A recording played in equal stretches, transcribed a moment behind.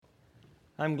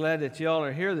I'm glad that y'all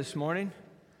are here this morning.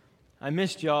 I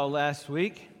missed y'all last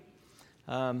week.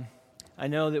 I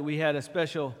know that we had a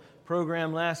special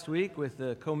program last week with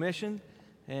the commission,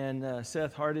 and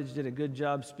Seth Hardage did a good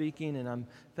job speaking, and I'm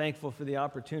thankful for the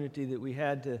opportunity that we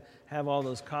had to have all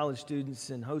those college students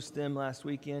and host them last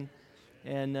weekend,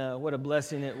 and what a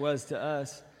blessing it was to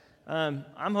us.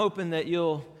 I'm hoping that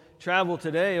you'll travel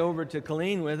today over to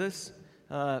Killeen with us.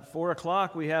 4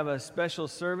 o'clock, we have a special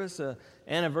service, an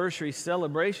anniversary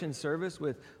celebration service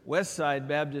with Westside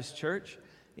Baptist Church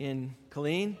in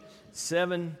Killeen,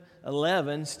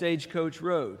 711 Stagecoach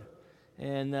Road.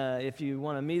 And if you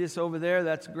want to meet us over there,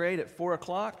 that's great, at 4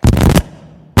 o'clock.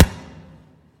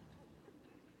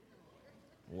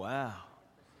 Wow.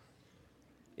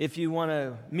 If you want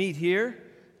to meet here,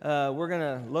 we're going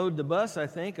to load the bus, I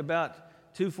think, about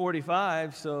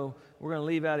 2:45, so we're going to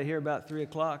leave out of here about 3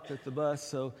 o'clock with the bus.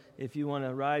 So if you want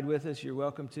to ride with us, you're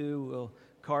welcome to. We'll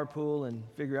carpool and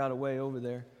figure out a way over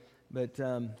there. But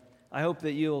I hope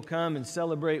that you'll come and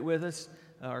celebrate with us.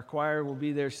 Our choir will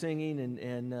be there singing,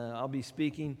 and I'll be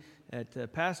speaking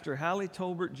at Pastor Hallie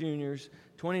Tolbert Jr.'s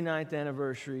 29th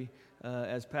anniversary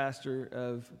as pastor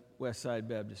of Westside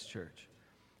Baptist Church.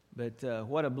 But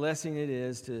what a blessing it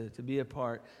is to be a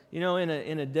part. You know,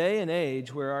 in a day and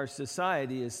age where our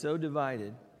society is so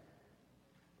divided,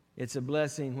 it's a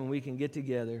blessing when we can get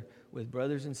together with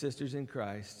brothers and sisters in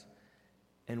Christ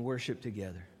and worship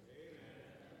together.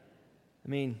 I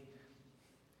mean,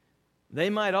 they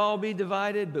might all be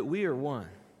divided, but we are one.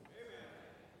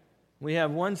 We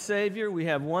have one Savior, we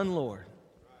have one Lord,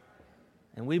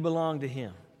 and we belong to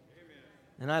Him.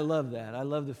 And I love that. I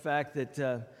love the fact that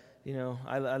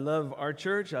I love our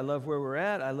church. I love where we're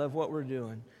at. I love what we're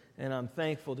doing. And I'm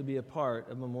thankful to be a part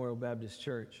of Memorial Baptist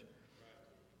Church.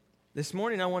 This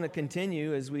morning I want to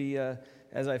continue as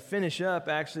I finish up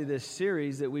actually this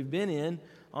series that we've been in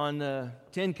on the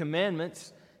 10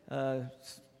 Commandments.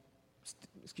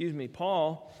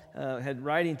 Paul had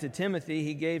writing to Timothy.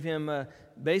 He gave him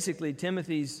basically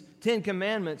Timothy's 10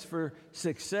 Commandments for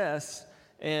success.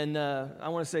 And I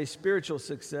want to say spiritual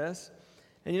success.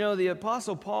 And you know, the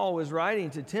Apostle Paul was writing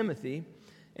to Timothy,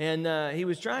 and he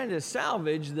was trying to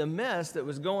salvage the mess that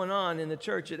was going on in the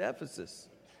church at Ephesus.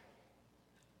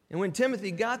 And when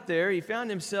Timothy got there, he found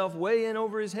himself way in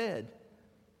over his head.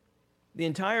 The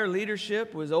entire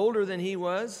leadership was older than he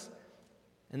was,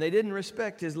 and they didn't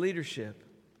respect his leadership.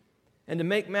 And to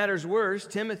make matters worse,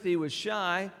 Timothy was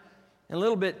shy and a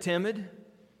little bit timid,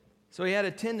 so he had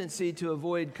a tendency to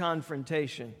avoid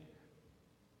confrontation.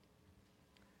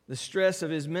 The stress of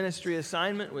his ministry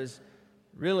assignment was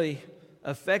really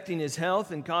affecting his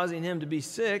health and causing him to be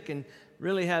sick and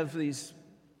really have these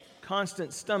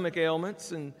constant stomach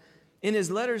ailments. And in his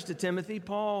letters to Timothy,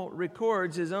 Paul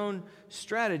records his own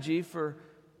strategy for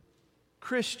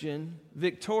Christian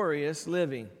victorious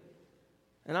living.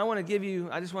 And I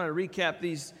just want to recap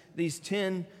these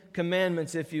 10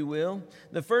 commandments, if you will.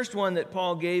 The first one that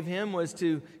Paul gave him was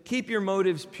to keep your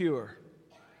motives pure.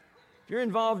 If you're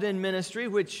involved in ministry,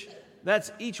 which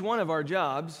that's each one of our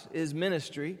jobs is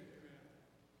ministry,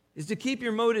 is to keep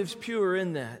your motives pure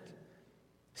in that.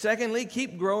 Secondly,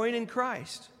 keep growing in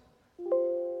Christ.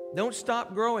 Don't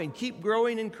stop growing. Keep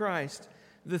growing in Christ.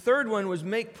 The third one was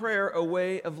make prayer a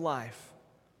way of life.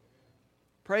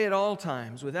 Pray at all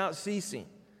times without ceasing.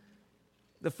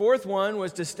 The fourth one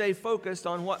was to stay focused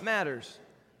on what matters.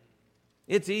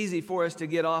 It's easy for us to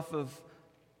get off of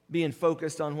being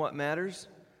focused on what matters.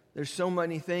 There's so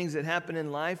many things that happen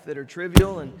in life that are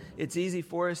trivial, and it's easy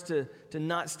for us to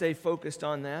not stay focused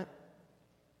on that.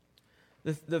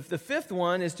 The fifth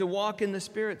one is to walk in the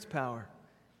Spirit's power.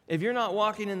 If you're not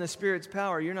walking in the Spirit's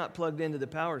power, you're not plugged into the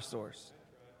power source.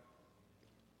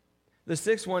 The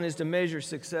sixth one is to measure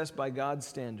success by God's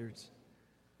standards.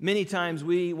 Many times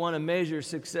we want to measure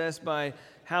success by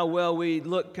how well we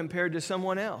look compared to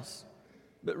someone else.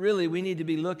 But really, we need to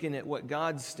be looking at what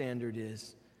God's standard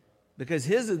is, because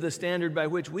His is the standard by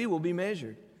which we will be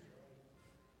measured.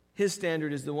 His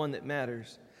standard is the one that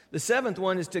matters. The seventh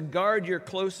one is to guard your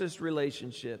closest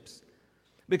relationships,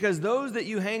 because those that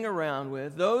you hang around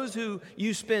with, those who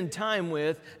you spend time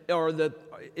with,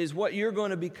 is what you're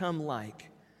going to become like.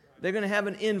 They're going to have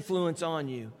an influence on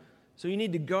you. So you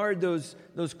need to guard those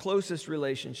closest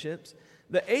relationships.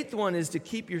 The eighth one is to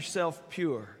keep yourself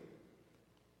pure.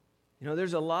 You know,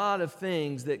 there's a lot of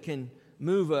things that can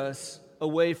move us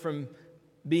away from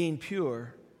being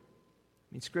pure.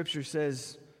 I mean, Scripture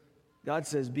says, God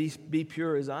says, be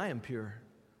pure as I am pure.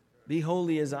 Be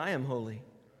holy as I am holy.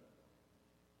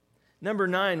 Number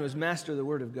 9 was master the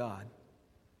Word of God.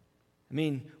 I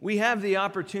mean, we have the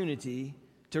opportunity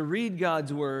to read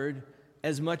God's Word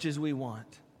as much as we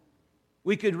want.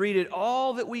 We could read it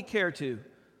all that we care to,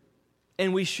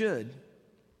 and we should.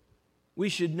 We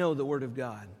should know the Word of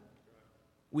God.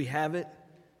 We have it.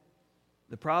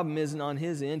 The problem isn't on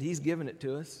His end. He's given it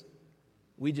to us.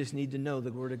 We just need to know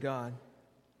the Word of God.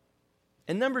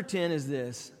 And number 10 is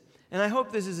this, and I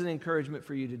hope this is an encouragement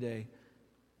for you today.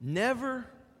 Never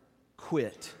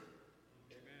quit.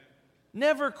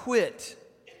 Never quit.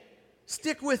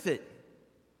 Stick with it.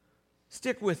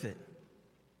 Stick with it.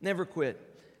 Never quit.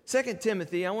 2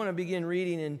 Timothy, I want to begin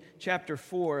reading in chapter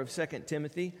 4 of 2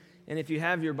 Timothy. And if you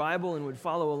have your Bible and would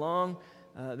follow along,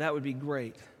 that would be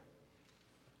great.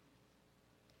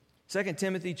 2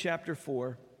 Timothy chapter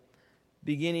 4,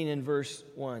 beginning in verse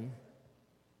 1. I'm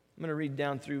going to read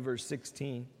down through verse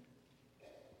 16.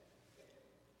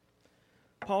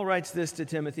 Paul writes this to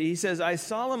Timothy. He says, I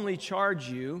solemnly charge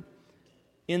you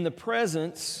in the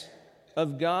presence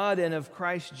of God and of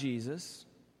Christ Jesus,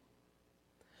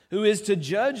 who is to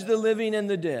judge the living and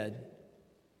the dead,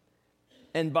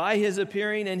 and by His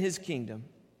appearing and His kingdom,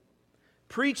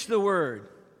 preach the word.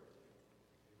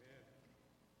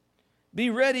 Be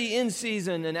ready in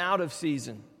season and out of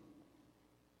season.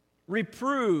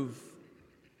 Reprove,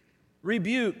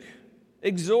 rebuke,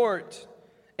 exhort,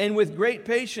 and with great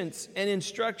patience and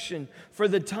instruction, for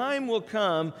the time will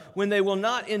come when they will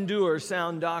not endure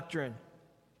sound doctrine.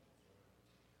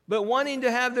 But wanting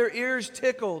to have their ears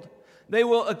tickled, they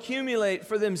will accumulate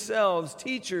for themselves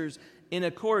teachers in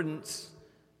accordance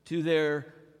to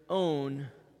their own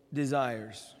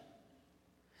desires,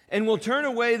 and will turn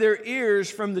away their ears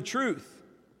from the truth,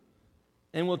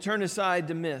 and will turn aside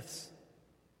to myths.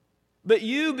 But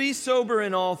you be sober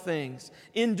in all things,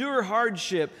 endure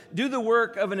hardship, do the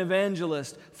work of an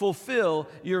evangelist, fulfill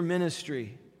your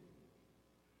ministry.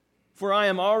 For I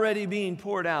am already being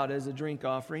poured out as a drink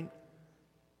offering,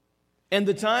 and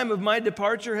the time of my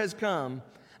departure has come.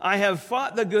 I have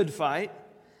fought the good fight,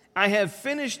 I have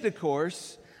finished the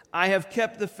course, I have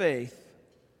kept the faith.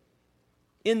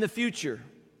 In the future,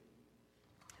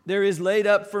 there is laid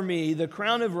up for me the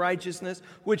crown of righteousness,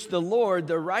 which the Lord,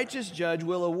 the righteous judge,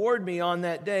 will award me on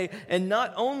that day, and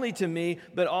not only to me,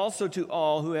 but also to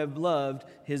all who have loved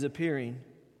His appearing.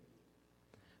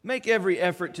 Make every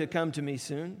effort to come to me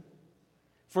soon.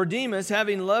 For Demas,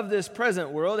 having loved this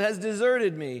present world, has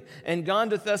deserted me and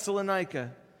gone to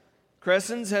Thessalonica.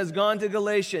 Crescens has gone to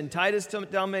Galatia, and Titus to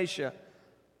Dalmatia.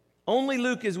 Only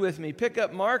Luke is with me. Pick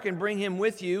up Mark and bring him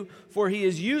with you, for he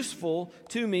is useful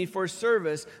to me for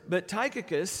service. But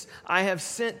Tychicus I have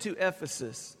sent to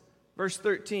Ephesus. Verse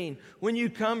 13, when you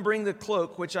come, bring the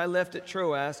cloak which I left at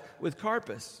Troas with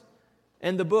Carpus,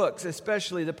 and the books,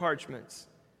 especially the parchments.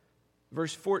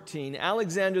 Verse 14,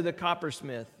 Alexander the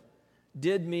coppersmith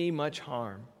did me much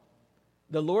harm.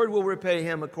 The Lord will repay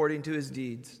him according to his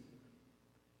deeds.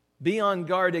 Be on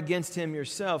guard against him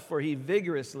yourself, for he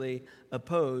vigorously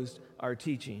opposed our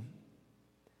teaching.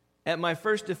 At my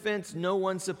first defense, no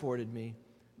one supported me,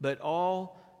 but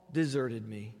all deserted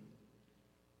me.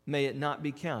 May it not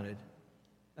be counted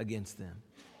against them.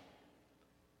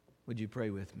 Would you pray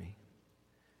with me?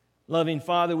 Loving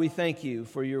Father, we thank you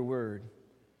for your word.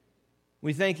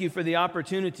 We thank you for the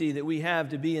opportunity that we have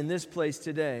to be in this place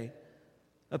today,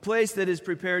 a place that is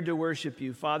prepared to worship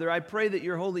you. Father, I pray that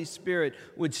your Holy Spirit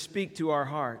would speak to our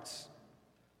hearts.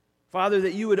 Father,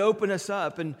 that you would open us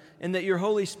up and that your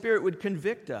Holy Spirit would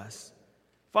convict us.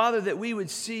 Father, that we would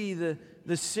see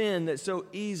the sin that so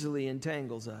easily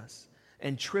entangles us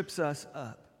and trips us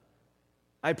up.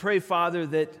 I pray, Father,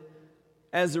 that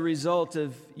as a result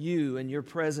of you and your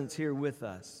presence here with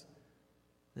us,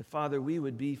 that, Father, we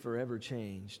would be forever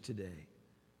changed today.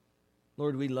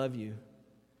 Lord, we love you.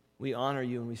 We honor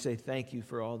you, and we say thank you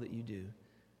for all that you do.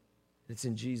 It's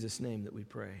in Jesus' name that we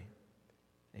pray.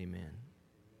 Amen.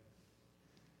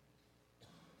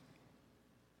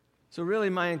 So really,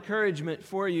 my encouragement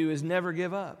for you is never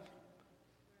give up.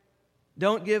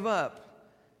 Don't give up.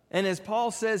 And as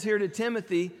Paul says here to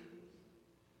Timothy,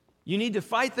 you need to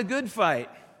fight the good fight.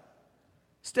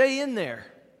 Stay in there.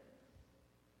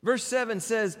 Verse 7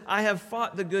 says, I have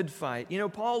fought the good fight. You know,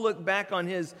 Paul looked back on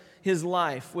his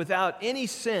life without any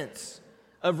sense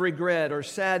of regret or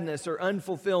sadness or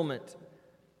unfulfillment.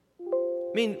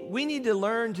 I mean, we need to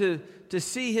learn to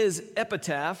see his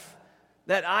epitaph,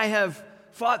 that I have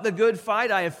fought the good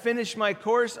fight, I have finished my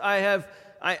course, I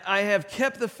have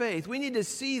kept the faith. We need to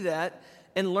see that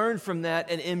and learn from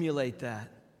that and emulate that.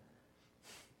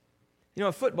 You know,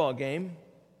 a football game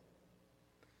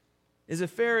is a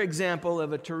fair example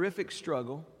of a terrific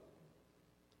struggle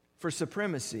for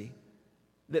supremacy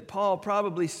that Paul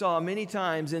probably saw many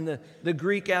times in the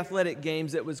Greek athletic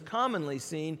games that was commonly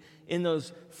seen in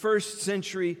those first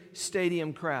century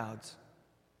stadium crowds.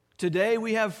 Today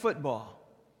we have football.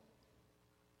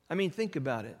 I mean, think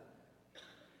about it.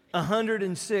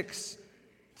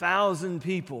 106,000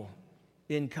 people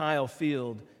in Kyle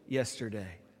Field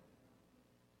yesterday.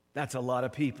 That's a lot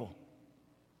of people.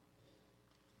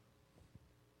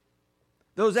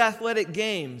 Those athletic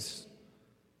games,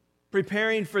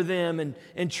 preparing for them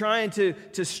and trying to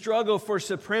struggle for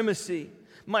supremacy.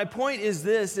 My point is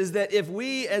this, is that if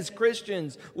we as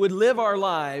Christians would live our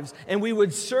lives and we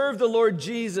would serve the Lord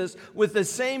Jesus with the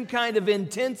same kind of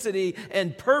intensity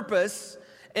and purpose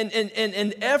and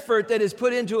effort that is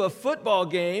put into a football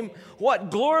game,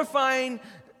 what glorifying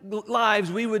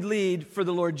lives we would lead for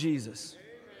the Lord Jesus.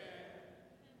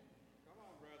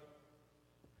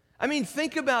 I mean,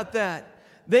 think about that.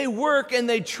 They work and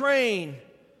they train.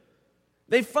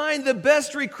 They find the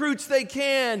best recruits they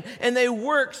can, and they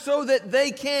work so that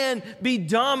they can be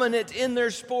dominant in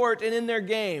their sport and in their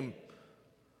game.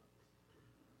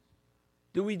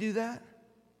 Do we do that?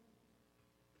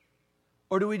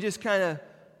 Or do we just kind of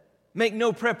make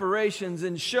no preparations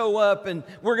and show up and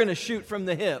we're going to shoot from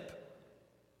the hip?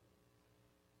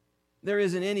 There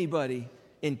isn't anybody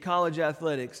in college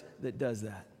athletics that does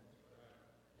that.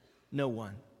 No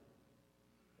one.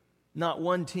 Not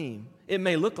one team. It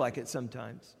may look like it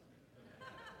sometimes.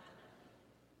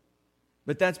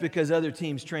 But that's because other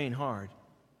teams train hard.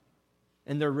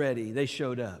 And they're ready. They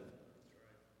showed up.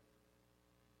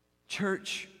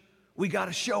 Church, we got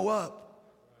to show up.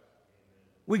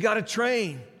 We got to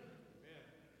train.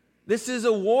 This is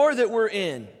a war that we're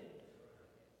in.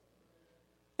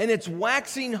 And it's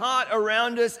waxing hot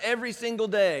around us every single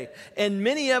day. And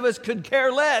many of us could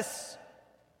care less.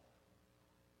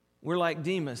 We're like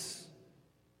Demas.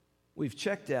 We've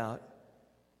checked out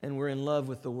and we're in love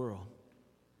with the world.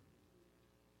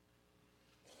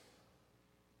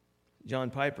 John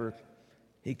Piper,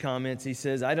 he comments, he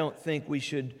says, I don't think we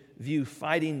should view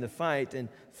fighting the fight and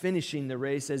finishing the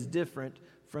race as different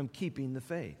from keeping the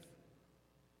faith.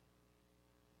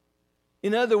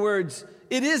 In other words,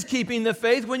 it is keeping the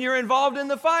faith when you're involved in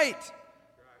the fight.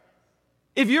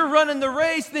 If you're running the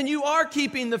race, then you are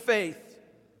keeping the faith.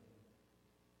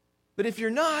 But if you're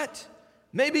not,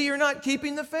 maybe you're not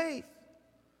keeping the faith.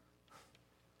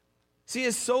 See,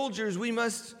 as soldiers, we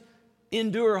must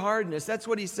endure hardness. That's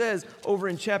what he says over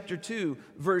in chapter 2,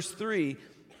 verse 3.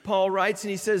 Paul writes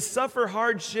and he says, suffer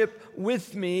hardship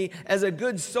with me as a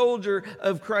good soldier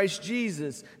of Christ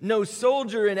Jesus. No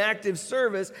soldier in active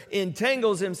service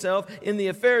entangles himself in the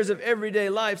affairs of everyday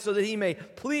life so that he may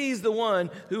please the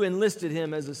one who enlisted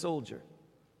him as a soldier.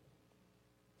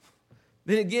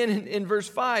 Then again in verse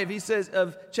 5, he says,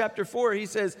 of chapter 4, he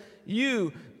says,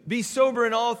 you be sober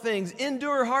in all things,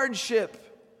 endure hardship.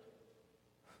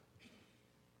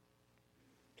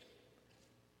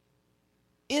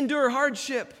 Endure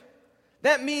hardship.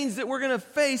 That means that we're going to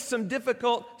face some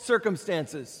difficult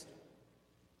circumstances.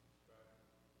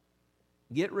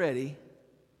 Get ready.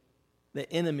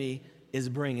 The enemy is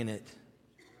bringing it.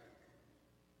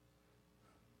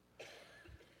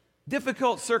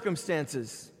 Difficult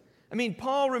circumstances. I mean,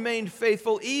 Paul remained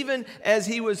faithful even as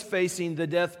he was facing the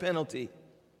death penalty.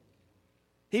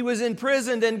 He was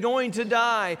imprisoned and going to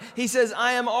die. He says,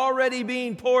 I am already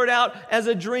being poured out as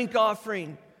a drink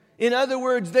offering. In other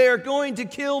words, they are going to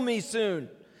kill me soon.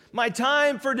 My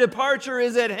time for departure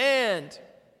is at hand.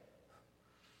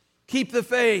 Keep the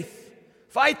faith.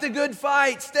 Fight the good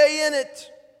fight. Stay in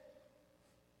it.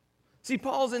 See,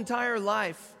 Paul's entire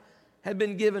life had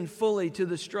been given fully to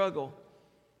the struggle.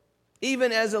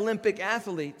 Even as Olympic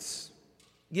athletes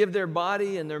give their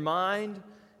body and their mind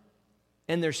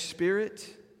and their spirit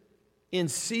in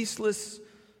ceaseless,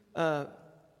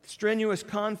 strenuous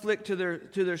conflict to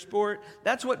their sport,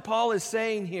 that's what Paul is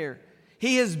saying here.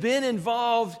 He has been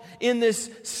involved in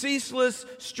this ceaseless,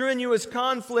 strenuous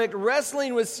conflict,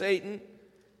 wrestling with Satan,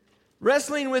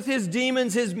 wrestling with his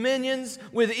demons, his minions,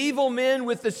 with evil men,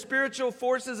 with the spiritual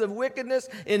forces of wickedness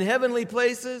in heavenly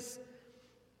places.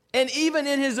 And even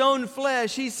in his own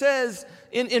flesh, he says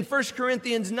in 1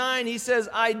 Corinthians 9, he says,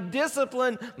 I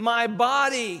discipline my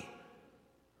body.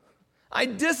 I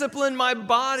discipline my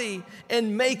body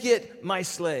and make it my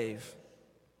slave.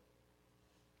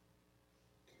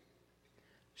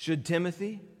 Should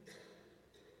Timothy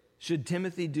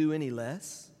do any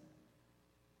less?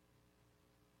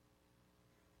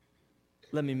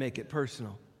 Let me make it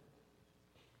personal.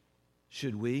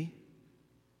 Should we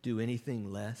do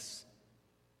anything less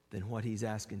than what he's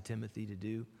asking Timothy to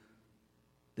do,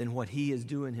 than what he is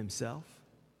doing himself?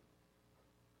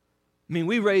 I mean,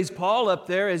 we raise Paul up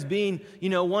there as being,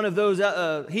 one of those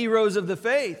heroes of the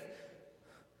faith,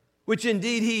 which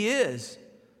indeed he is.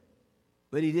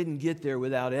 But he didn't get there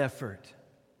without effort.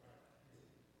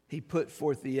 He put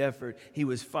forth the effort. He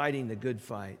was fighting the good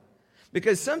fight.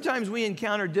 Because sometimes we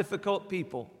encounter difficult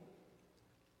people.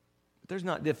 But there's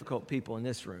not difficult people in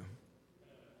this room.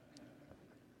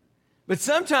 But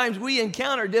sometimes we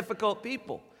encounter difficult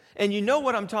people. And you know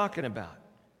what I'm talking about.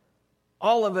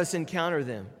 All of us encounter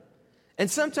them. And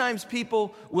sometimes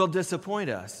people will disappoint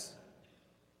us.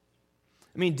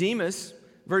 I mean, Demas,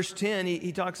 verse 10,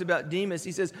 he talks about Demas.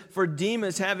 He says, "For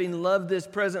Demas, having loved this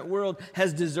present world,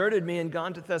 has deserted me and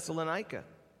gone to Thessalonica."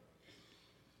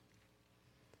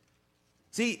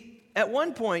 See, at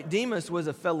one point, Demas was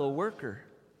a fellow worker.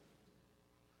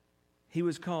 He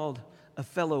was called a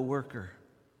fellow worker.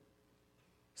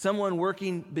 Someone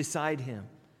working beside him.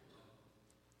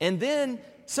 And then,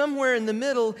 somewhere in the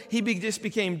middle, he just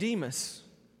became Demas.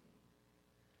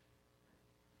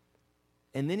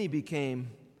 And then he became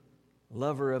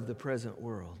lover of the present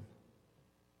world.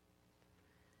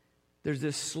 There's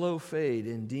this slow fade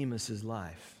in Demas's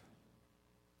life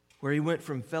where he went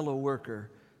from fellow worker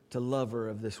to lover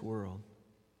of this world.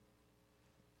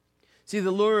 See,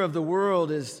 the lure of the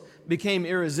world became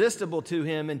irresistible to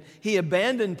him, and he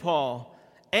abandoned Paul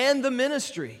and the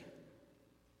ministry.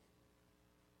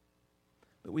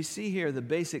 But we see here the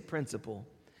basic principle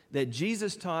that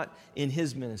Jesus taught in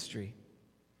his ministry.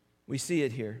 We see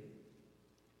it here.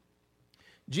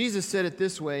 Jesus said it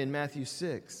this way in Matthew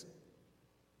 6.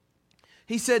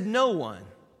 He said, "No one."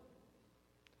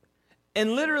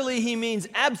 And literally he means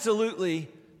absolutely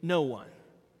no one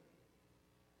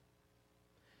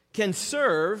can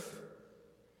serve,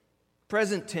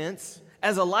 present tense,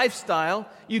 as a lifestyle.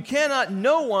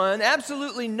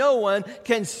 Absolutely no one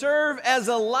can serve as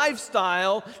a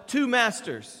lifestyle two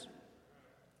masters.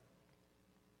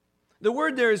 The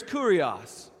word there is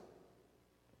kurios.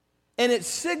 And it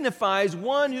signifies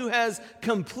one who has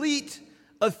complete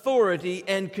authority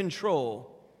and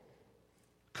control.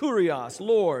 Kurios,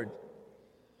 Lord.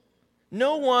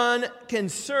 No one can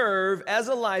serve as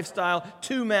a lifestyle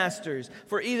two masters,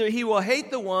 for either he will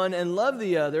hate the one and love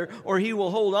the other, or he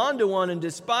will hold on to one and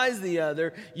despise the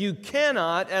other. You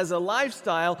cannot, as a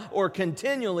lifestyle or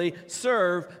continually,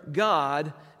 serve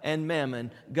God and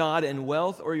mammon, God and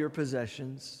wealth or your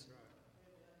possessions.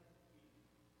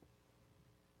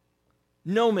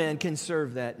 No man can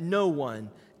serve that. No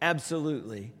one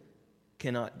absolutely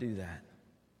cannot do that.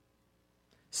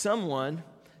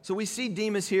 So we see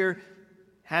Demas here,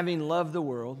 having loved the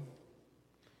world,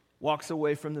 walks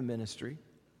away from the ministry.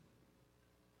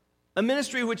 A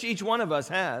ministry which each one of us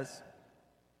has.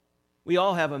 We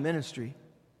all have a ministry.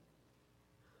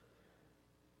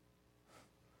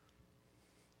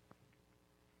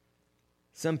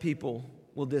 Some people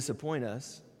will disappoint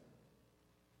us.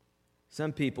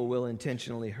 Some people will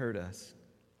intentionally hurt us.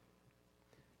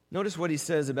 Notice what he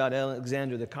says about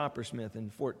Alexander the coppersmith in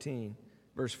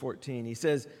verse 14. He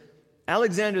says,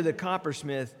 "Alexander the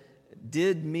coppersmith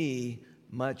did me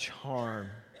much harm."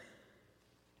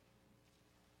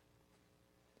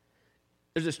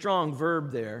 There's a strong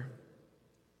verb there.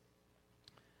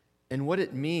 And what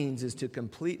it means is to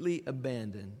completely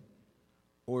abandon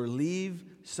or leave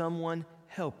someone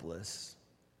helpless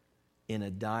in a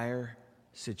dire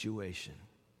situation.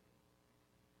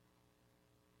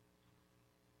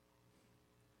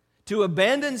 To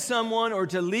abandon someone or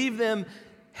to leave them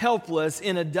helpless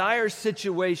in a dire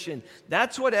situation.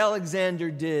 That's what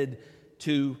Alexander did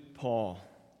to Paul.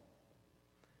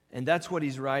 And that's what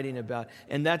he's writing about.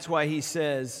 And that's why he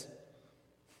says,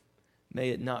 "May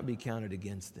it not be counted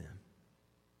against them."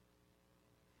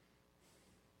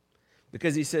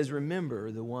 Because he says,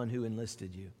 remember the one who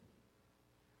enlisted you.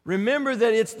 Remember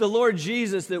that it's the Lord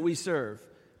Jesus that we serve.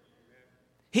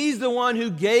 He's the one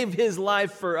who gave his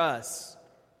life for us.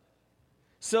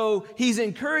 So he's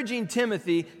encouraging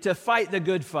Timothy to fight the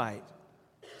good fight.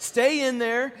 Stay in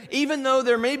there, even though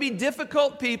there may be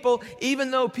difficult people, even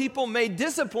though people may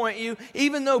disappoint you,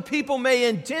 even though people may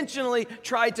intentionally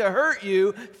try to hurt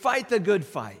you, fight the good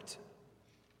fight.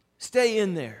 Stay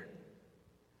in there.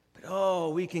 But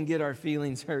we can get our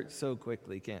feelings hurt so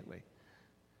quickly, can't we?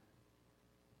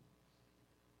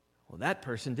 Well, that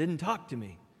person didn't talk to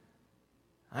me.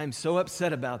 I'm so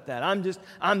upset about that. I'm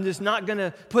just not going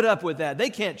to put up with that. They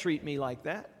can't treat me like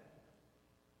that.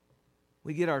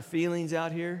 We get our feelings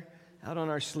out here, out on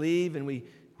our sleeve, and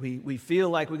we feel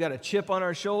like we got a chip on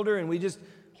our shoulder, and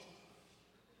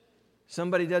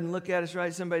somebody doesn't look at us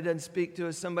right, somebody doesn't speak to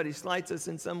us, somebody slights us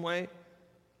in some way.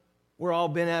 We're all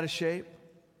bent out of shape.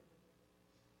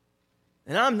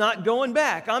 And I'm not going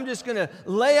back. I'm just going to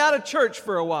lay out of church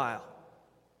for a while.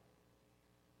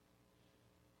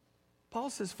 Paul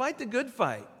says, fight the good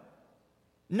fight.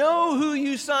 Know who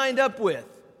you signed up with.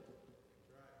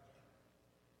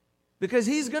 because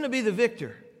He's going to be the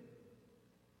victor.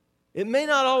 It may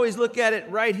not always look at it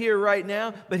right here, right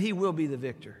now, but He will be the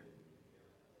victor.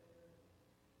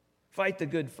 Fight the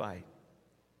good fight.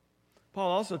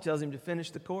 Paul also tells him to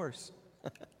finish the course.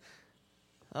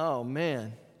 Oh,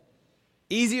 man.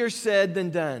 Easier said than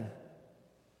done.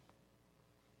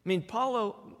 I mean,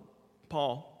 Paul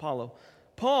followed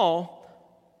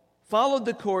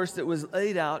the course that was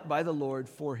laid out by the Lord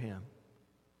for him,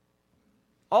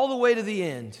 all the way to the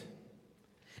end.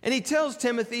 And he tells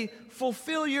Timothy,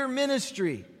 fulfill your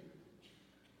ministry.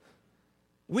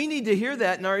 We need to hear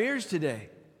that in our ears today.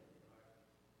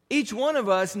 Each one of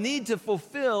us need to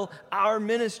fulfill our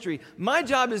ministry. My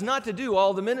job is not to do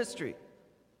all the ministry.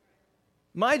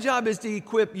 My job is to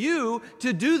equip you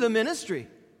to do the ministry.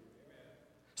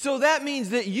 So that means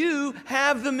that you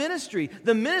have the ministry.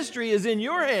 The ministry is in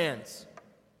your hands.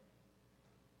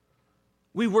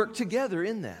 We work together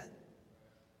in that.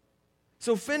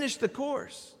 So finish the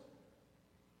course.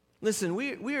 Listen,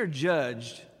 we are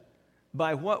judged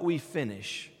by what we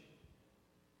finish,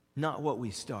 not what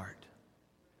we start.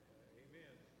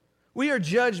 We are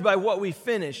judged by what we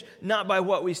finish, not by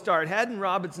what we start. Haddon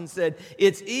Robinson said,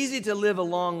 it's easy to live a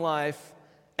long life,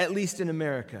 at least in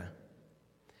America.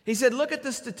 He said, look at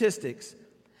the statistics.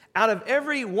 Out of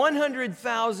every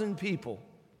 100,000 people,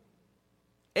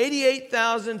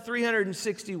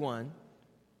 88,361,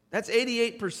 that's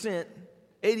 88%,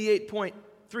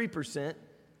 88.3%,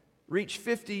 reach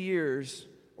 50 years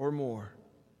or more.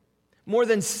 More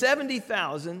than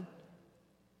 70,000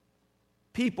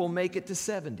 people make it to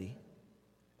 70.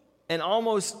 And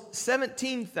almost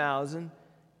 17,000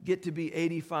 get to be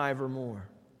 85 or more.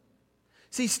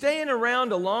 See, staying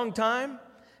around a long time,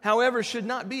 however, should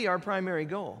not be our primary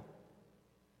goal.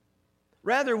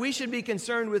 Rather, we should be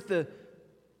concerned with the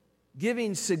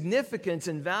giving significance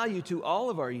and value to all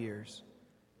of our years,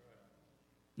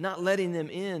 not letting them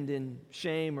end in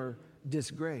shame or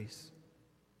disgrace.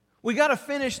 We got to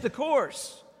finish the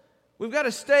course. We've got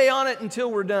to stay on it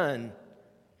until we're done.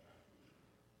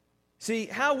 See,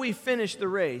 how we finish the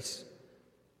race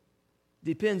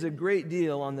depends a great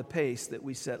deal on the pace that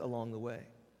we set along the way.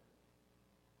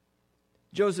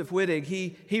 Joseph Wittig,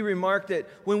 he remarked that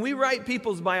when we write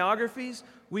people's biographies,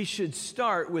 we should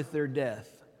start with their death,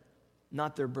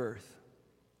 not their birth.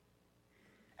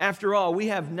 After all, we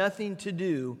have nothing to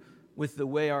do with the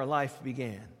way our life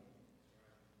began.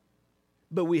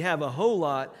 But we have a whole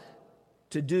lot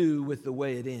to do with the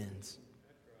way it ends.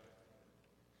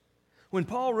 When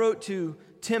Paul wrote to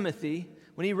Timothy,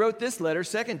 when he wrote this letter,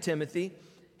 2 Timothy,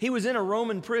 he was in a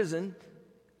Roman prison,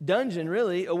 dungeon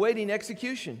really, awaiting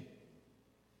execution.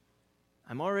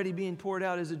 I'm already being poured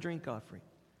out as a drink offering.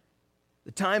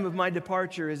 The time of my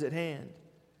departure is at hand.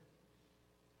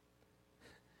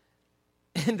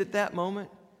 And at that moment,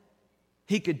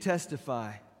 he could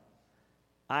testify,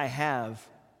 I have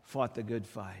fought the good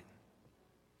fight.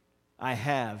 I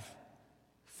have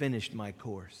finished my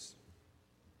course.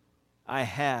 I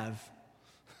have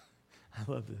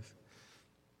this.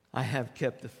 I have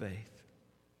kept the faith.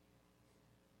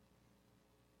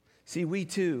 See, we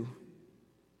too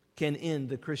can end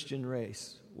the Christian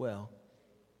race well.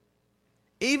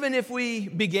 Even if we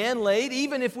began late,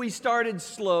 even if we started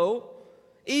slow,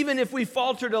 even if we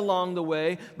faltered along the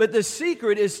way, but the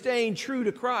secret is staying true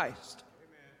to Christ.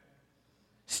 Amen.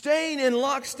 Staying in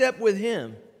lockstep with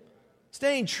Him.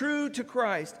 Staying true to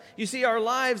Christ. You see, our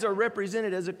lives are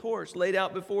represented as a course laid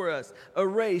out before us, a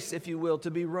race, if you will, to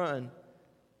be run.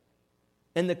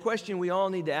 And the question we all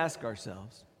need to ask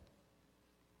ourselves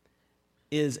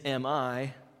is, am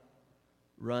I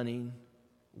running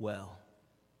well?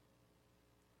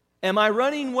 Am I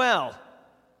running well?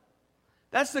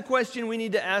 That's the question we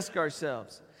need to ask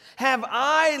ourselves. Have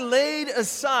I laid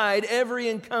aside every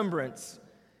encumbrance?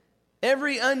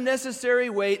 Every unnecessary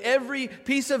weight, every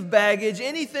piece of baggage,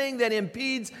 anything that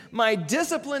impedes my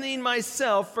disciplining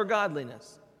myself for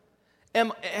godliness?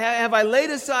 Have I laid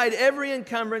aside every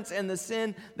encumbrance and the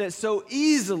sin that so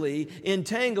easily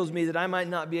entangles me that I might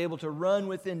not be able to run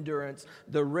with endurance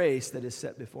the race that is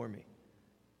set before me?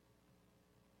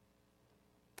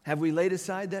 Have we laid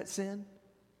aside that sin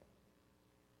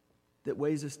that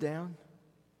weighs us down?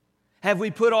 Have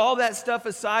we put all that stuff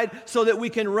aside so that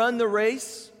we can run the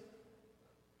race?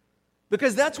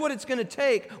 Because that's what it's going to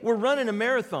take. We're running a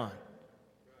marathon.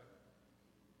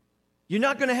 You're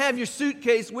not going to have your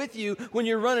suitcase with you when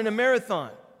you're running a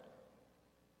marathon.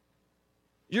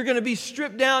 You're going to be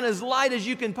stripped down as light as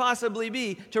you can possibly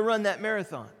be to run that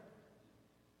marathon.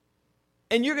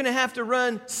 And you're going to have to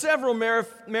run several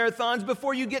marathons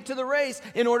before you get to the race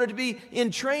in order to be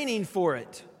in training for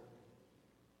it.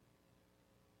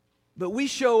 But we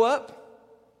show up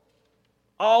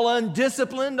all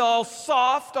undisciplined, all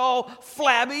soft, all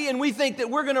flabby, and we think that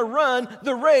we're going to run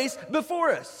the race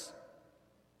before us.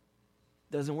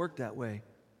 Doesn't work that way.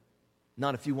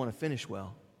 Not if you want to finish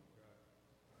well.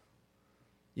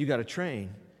 You got to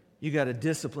train. You got to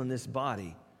discipline this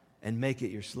body and make it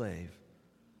your slave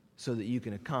so that you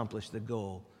can accomplish the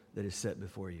goal that is set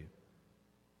before you.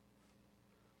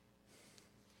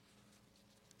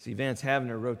 See, Vance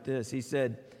Havner wrote this. He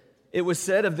said, "It was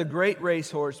said of the great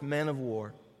racehorse, man of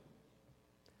war,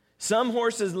 some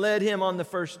horses led him on the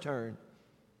first turn,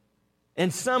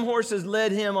 and some horses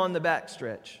led him on the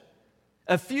backstretch.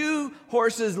 A few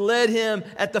horses led him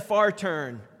at the far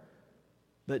turn,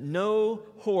 but no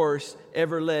horse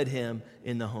ever led him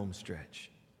in the home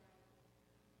stretch."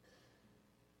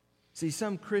 See,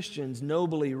 some Christians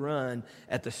nobly run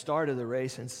at the start of the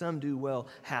race, and some do well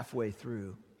halfway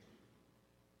through.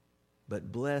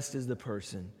 But blessed is the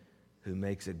person who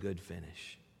makes a good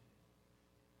finish.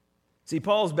 See,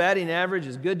 Paul's batting average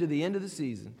is good to the end of the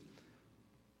season.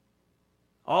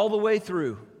 All the way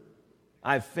through,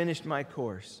 I've finished my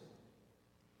course.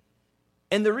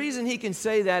 And the reason he can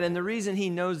say that and the reason he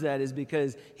knows that is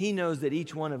because he knows that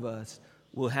each one of us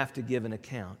will have to give an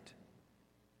account.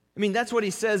 I mean, that's what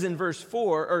he says in verse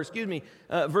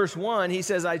 1. He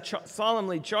says, "I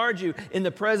solemnly charge you in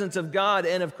the presence of God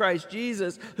and of Christ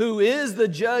Jesus, who is the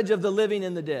judge of the living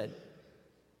and the dead."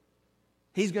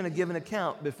 He's going to give an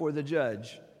account before the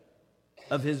judge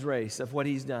of his race, of what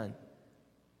he's done.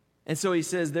 And so he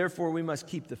says, therefore, we must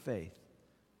keep the faith.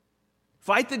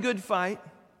 Fight the good fight.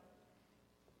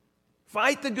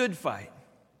 Fight the good fight.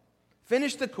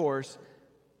 Finish the course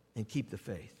and keep the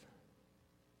faith.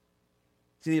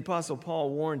 See, the Apostle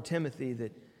Paul warned Timothy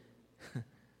that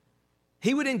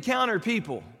he would encounter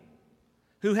people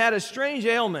who had a strange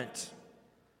ailment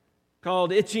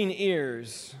called itching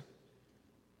ears.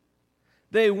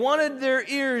 They wanted their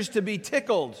ears to be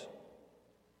tickled.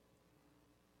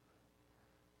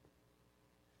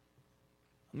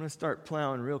 I'm going to start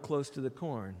plowing real close to the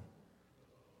corn,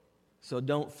 so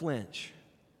don't flinch.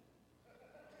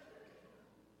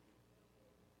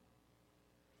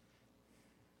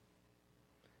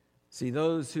 See,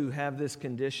 those who have this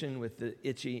condition with the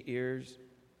itchy ears,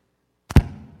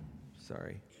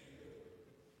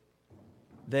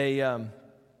 they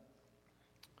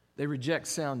reject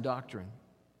sound doctrine.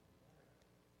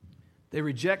 They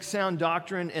reject sound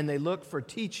doctrine and they look for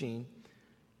teaching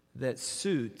that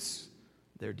suits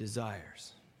their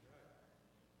desires.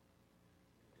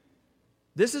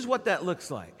 This is what that looks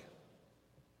like.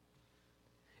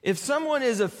 If someone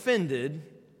is offended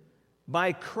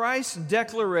by Christ's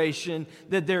declaration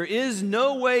that there is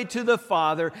no way to the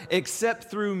Father except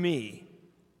through me,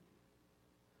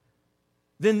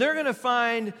 then they're going to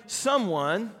find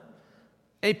someone,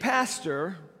 a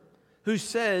pastor, who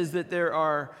says that there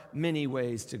are many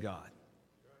ways to God.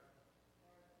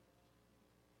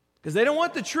 Because they don't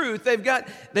want the truth.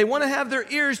 They want to have their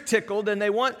ears tickled, and they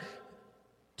want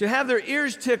to have their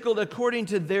ears tickled according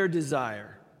to their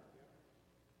desire.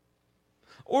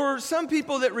 Or some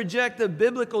people that reject the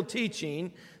biblical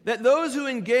teaching that those who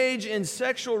engage in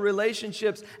sexual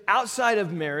relationships outside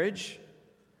of marriage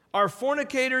are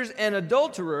fornicators and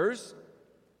adulterers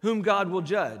whom God will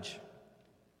judge.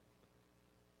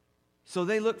 So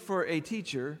they look for a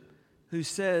teacher who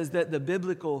says that the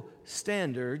biblical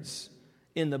standards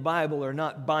in the Bible are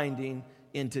not binding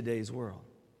in today's world.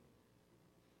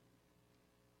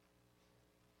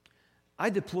 I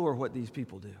deplore what these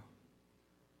people do.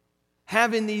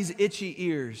 Having these itchy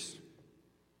ears.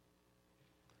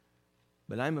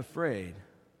 But I'm afraid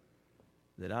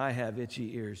that I have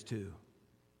itchy ears too.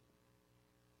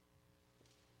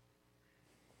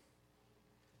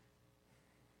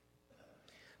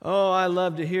 Oh, I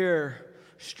love to hear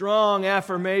strong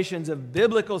affirmations of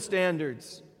biblical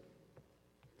standards,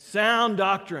 sound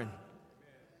doctrine.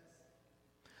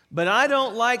 But I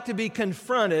don't like to be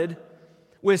confronted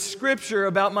with Scripture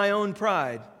about my own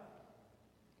pride.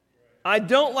 I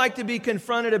don't like to be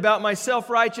confronted about my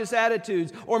self-righteous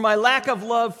attitudes or my lack of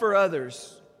love for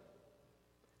others.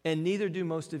 And neither do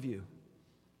most of you.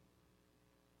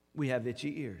 We have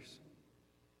itchy ears.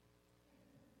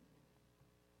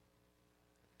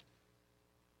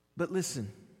 But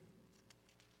listen,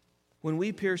 when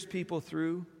we pierce people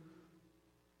through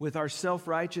with our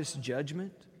self-righteous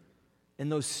judgment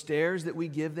and those stares that we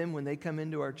give them when they come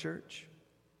into our church,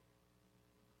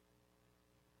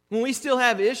 when we still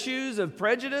have issues of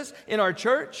prejudice in our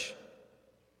church,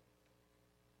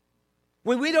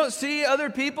 when we don't see other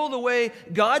people the way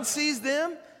God sees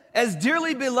them, as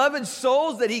dearly beloved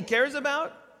souls that He cares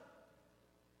about,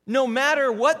 no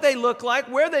matter what they look like,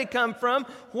 where they come from,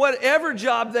 whatever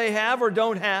job they have or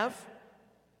don't have,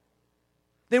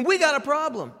 then we got a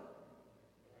problem.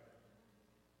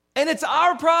 And it's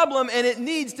our problem, and it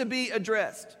needs to be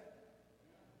addressed.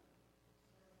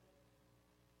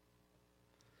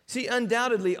 See,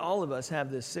 undoubtedly, all of us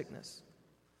have this sickness.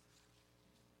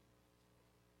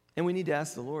 And we need to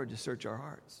ask the Lord to search our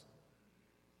hearts.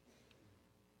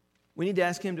 We need to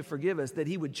ask Him to forgive us, that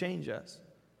He would change us,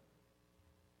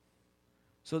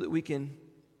 so that we can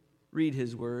read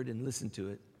His Word and listen to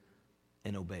it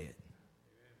and obey it.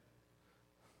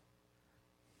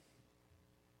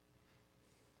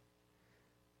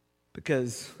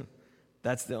 Because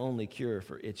that's the only cure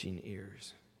for itching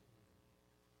ears.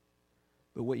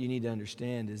 But what you need to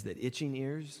understand is that itching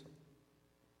ears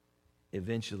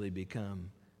eventually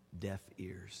become deaf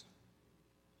ears.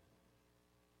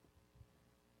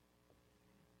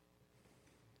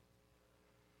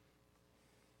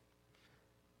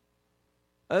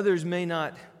 Others may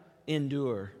not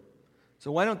endure.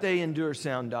 So why don't they endure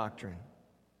sound doctrine?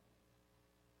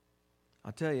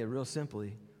 I'll tell you real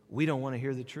simply, we don't want to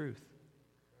hear the truth.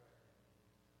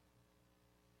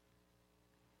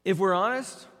 If we're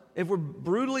honest, if we're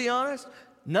brutally honest,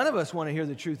 none of us want to hear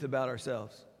the truth about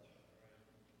ourselves.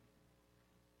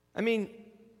 I mean,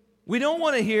 we don't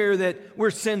want to hear that we're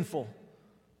sinful.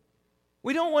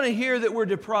 We don't want to hear that we're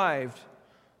deprived.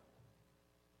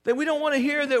 That we don't want to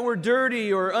hear that we're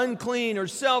dirty or unclean or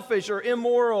selfish or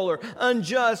immoral or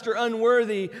unjust or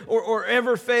unworthy or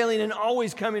ever failing and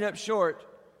always coming up short.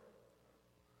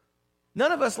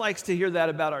 None of us likes to hear that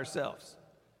about ourselves.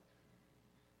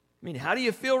 I mean, how do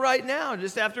you feel right now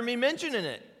just after me mentioning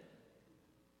it?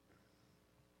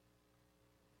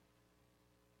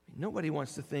 Nobody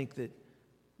wants to think that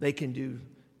they can do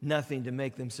nothing to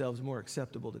make themselves more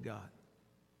acceptable to God.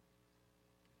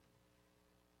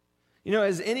 You know,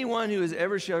 as anyone who has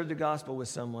ever shared the gospel with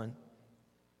someone,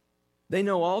 they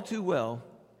know all too well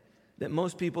that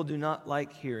most people do not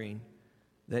like hearing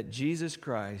that Jesus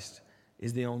Christ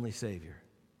is the only Savior,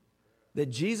 that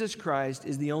Jesus Christ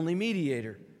is the only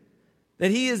mediator,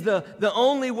 that He is the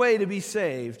only way to be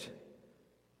saved.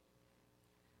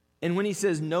 And when He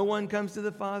says no one comes to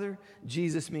the Father,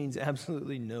 Jesus means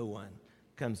absolutely no one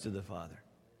comes to the Father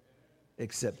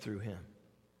except through Him.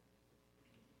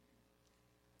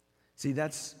 See,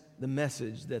 that's the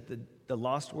message that the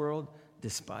lost world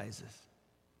despises,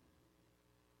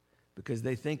 because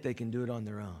they think they can do it on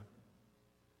their own.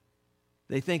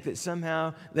 They think that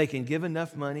somehow they can give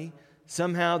enough money,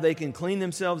 somehow they can clean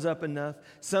themselves up enough,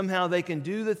 somehow they can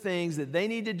do the things that they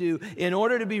need to do in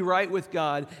order to be right with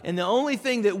God. And the only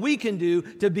thing that we can do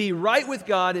to be right with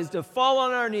God is to fall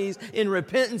on our knees in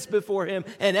repentance before Him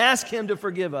and ask Him to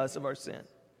forgive us of our sin.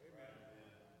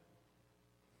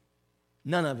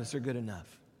 None of us are good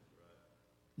enough.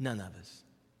 None of us.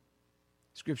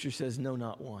 Scripture says, no,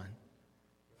 not one.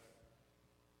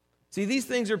 See, these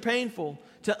things are painful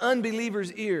to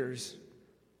unbelievers' ears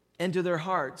and to their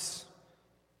hearts.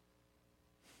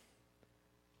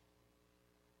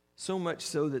 So much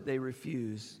so that they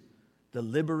refuse the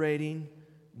liberating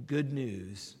good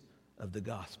news of the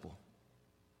gospel.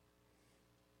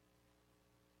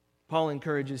 Paul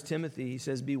encourages Timothy. He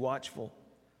says, be watchful.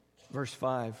 Verse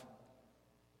 5.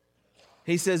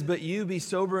 He says, but you be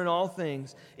sober in all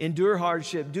things, endure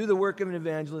hardship, do the work of an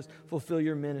evangelist, fulfill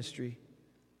your ministry.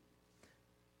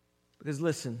 Because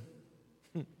listen,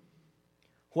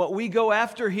 what we go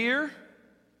after here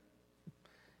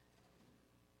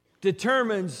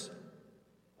determines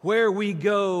where we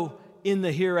go in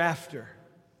the hereafter.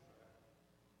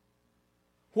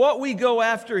 What we go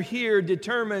after here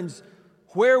determines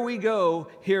where we go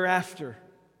hereafter.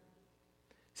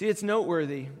 See, it's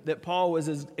noteworthy that Paul was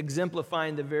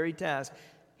exemplifying the very task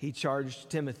he charged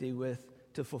Timothy with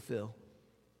to fulfill.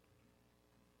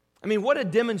 I mean, what a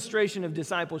demonstration of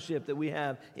discipleship that we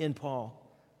have in Paul.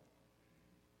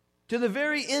 To the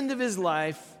very end of his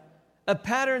life, a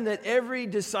pattern that every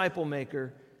disciple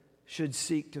maker should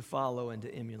seek to follow and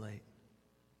to emulate.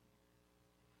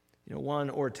 You know, Juan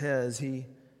Ortez,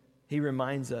 he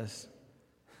reminds us,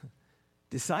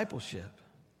 discipleship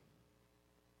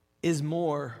is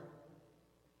more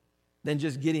than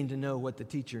just getting to know what the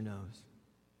teacher knows.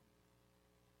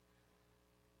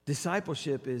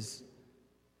 Discipleship is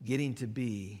getting to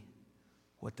be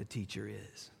what the teacher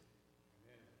is.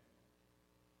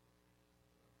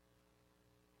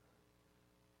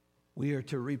 We are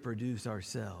to reproduce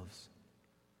ourselves.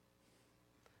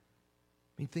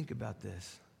 I mean, think about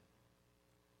this.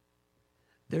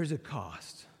 There's a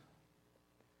cost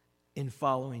in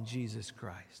following Jesus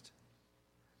Christ.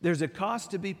 There's a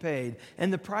cost to be paid,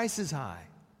 and the price is high.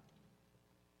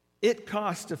 It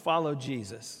costs to follow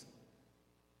Jesus.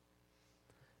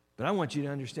 But I want you to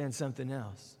understand something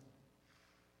else.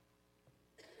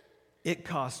 It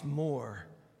costs more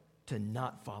to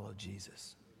not follow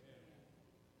Jesus.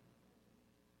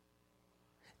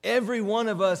 Every one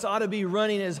of us ought to be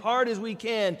running as hard as we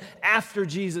can after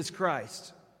Jesus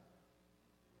Christ.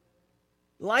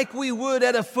 Like we would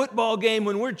at a football game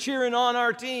when we're cheering on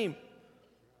our team.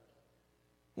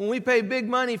 When we pay big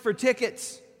money for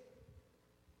tickets.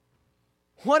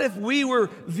 What if we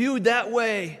were viewed that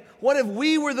way? What if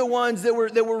we were the ones that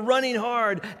were running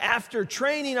hard after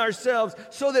training ourselves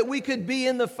so that we could be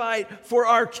in the fight for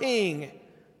our King?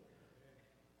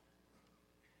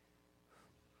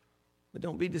 But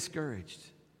don't be discouraged.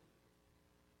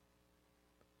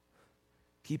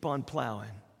 Keep on plowing.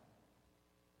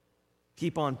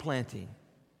 Keep on planting.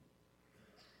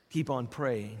 Keep on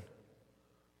praying.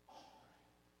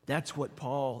 That's what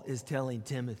Paul is telling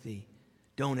Timothy.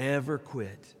 Don't ever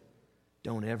quit.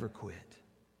 Don't ever quit.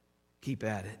 Keep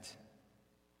at it.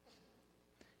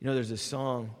 You know, there's a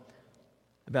song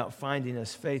about finding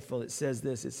us faithful. It says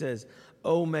this. It says,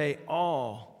 "Oh, may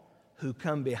all who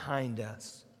come behind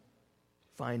us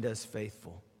find us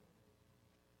faithful.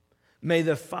 May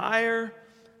the fire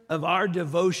of our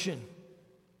devotion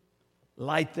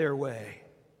light their way.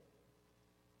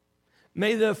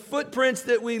 May the footprints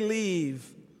that we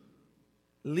leave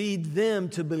lead them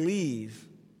to believe.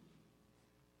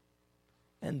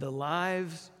 And the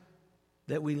lives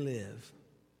that we live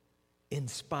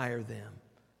inspire them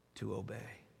to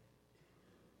obey."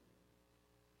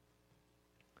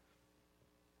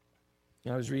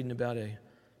 I was reading about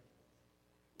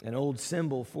an old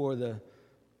symbol for the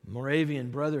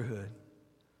Moravian Brotherhood.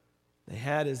 They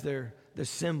had as their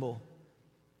symbol.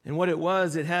 And what it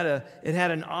was, it had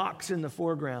an ox in the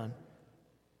foreground.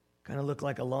 Kind of looked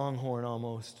like a longhorn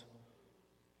almost.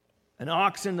 An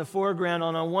ox in the foreground.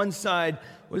 On one side,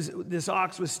 this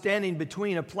ox was standing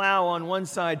between a plow on one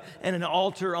side and an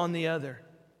altar on the other.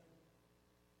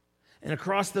 And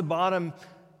across the bottom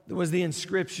there was the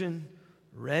inscription,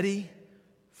 "Ready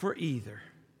for either."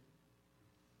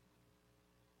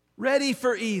 Ready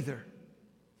for either.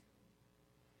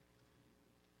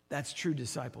 That's true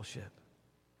discipleship.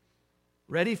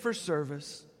 Ready for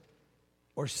service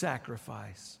or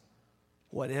sacrifice,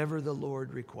 whatever the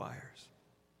Lord requires.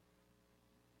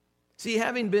 See,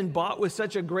 having been bought with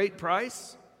such a great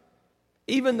price,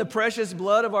 even the precious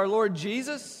blood of our Lord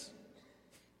Jesus,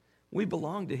 we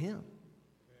belong to Him.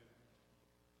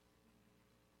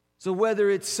 So whether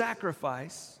it's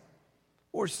sacrifice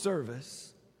or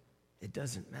service, it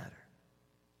doesn't matter.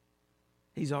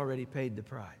 He's already paid the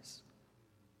price.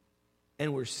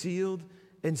 And we're sealed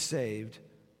and saved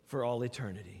for all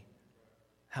eternity.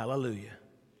 Hallelujah.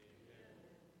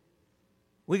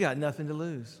 We got nothing to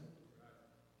lose,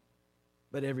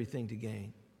 but everything to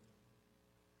gain.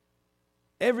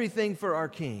 Everything for our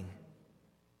King,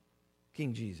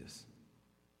 King Jesus.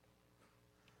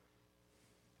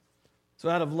 So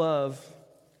out of love,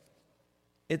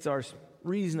 it's our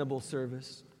reasonable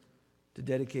service to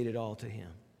dedicate it all to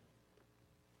Him.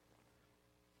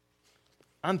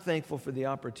 I'm thankful for the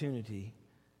opportunity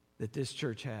that this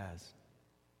church has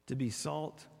to be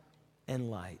salt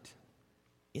and light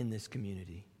in this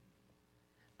community.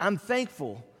 I'm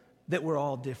thankful that we're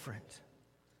all different.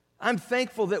 I'm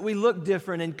thankful that we look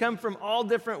different and come from all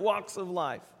different walks of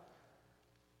life.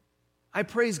 I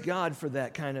praise God for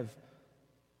that kind of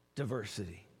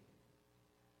diversity.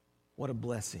 What a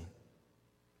blessing.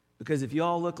 Because if you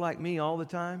all look like me all the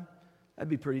time, that'd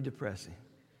be pretty depressing.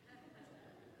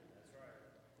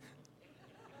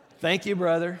 Thank you,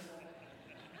 brother.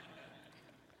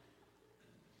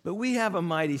 But we have a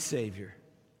mighty Savior.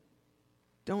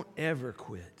 Don't ever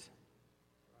quit.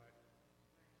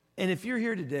 And if you're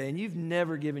here today and you've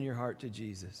never given your heart to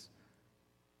Jesus,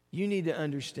 you need to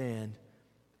understand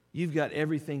you've got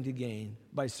everything to gain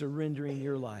by surrendering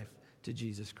your life to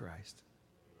Jesus Christ.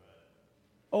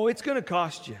 Oh, it's going to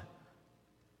cost you.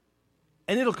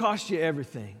 And it'll cost you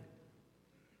everything.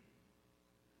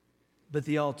 But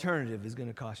the alternative is going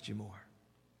to cost you more.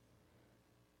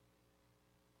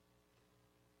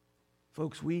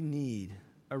 Folks, we need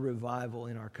a revival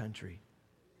in our country.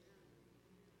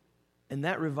 And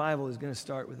that revival is going to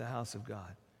start with the house of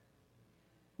God,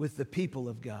 with the people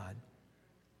of God,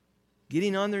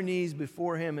 getting on their knees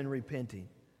before Him and repenting.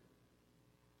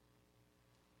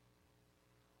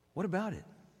 What about it?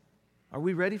 Are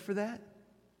we ready for that?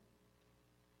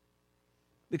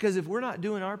 Because if we're not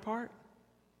doing our part,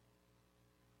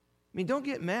 I mean, don't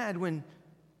get mad when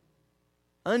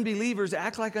unbelievers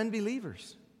act like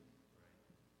unbelievers.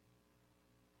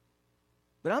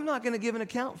 But I'm not going to give an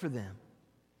account for them.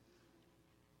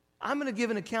 I'm going to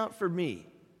give an account for me.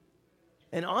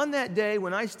 And on that day,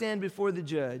 when I stand before the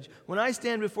judge, when I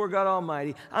stand before God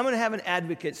Almighty, I'm going to have an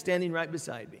advocate standing right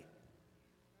beside me.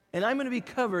 And I'm going to be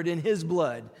covered in his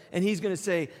blood. And he's going to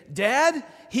say, Dad,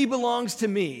 he belongs to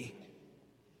me.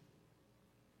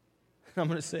 I'm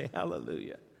going to say,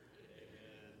 hallelujah.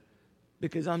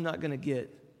 Because I'm not going to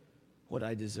get what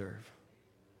I deserve.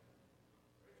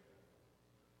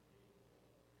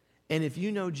 And if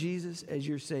you know Jesus as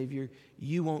your Savior,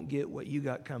 you won't get what you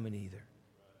got coming either.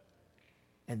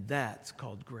 And that's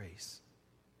called grace.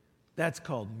 That's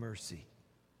called mercy.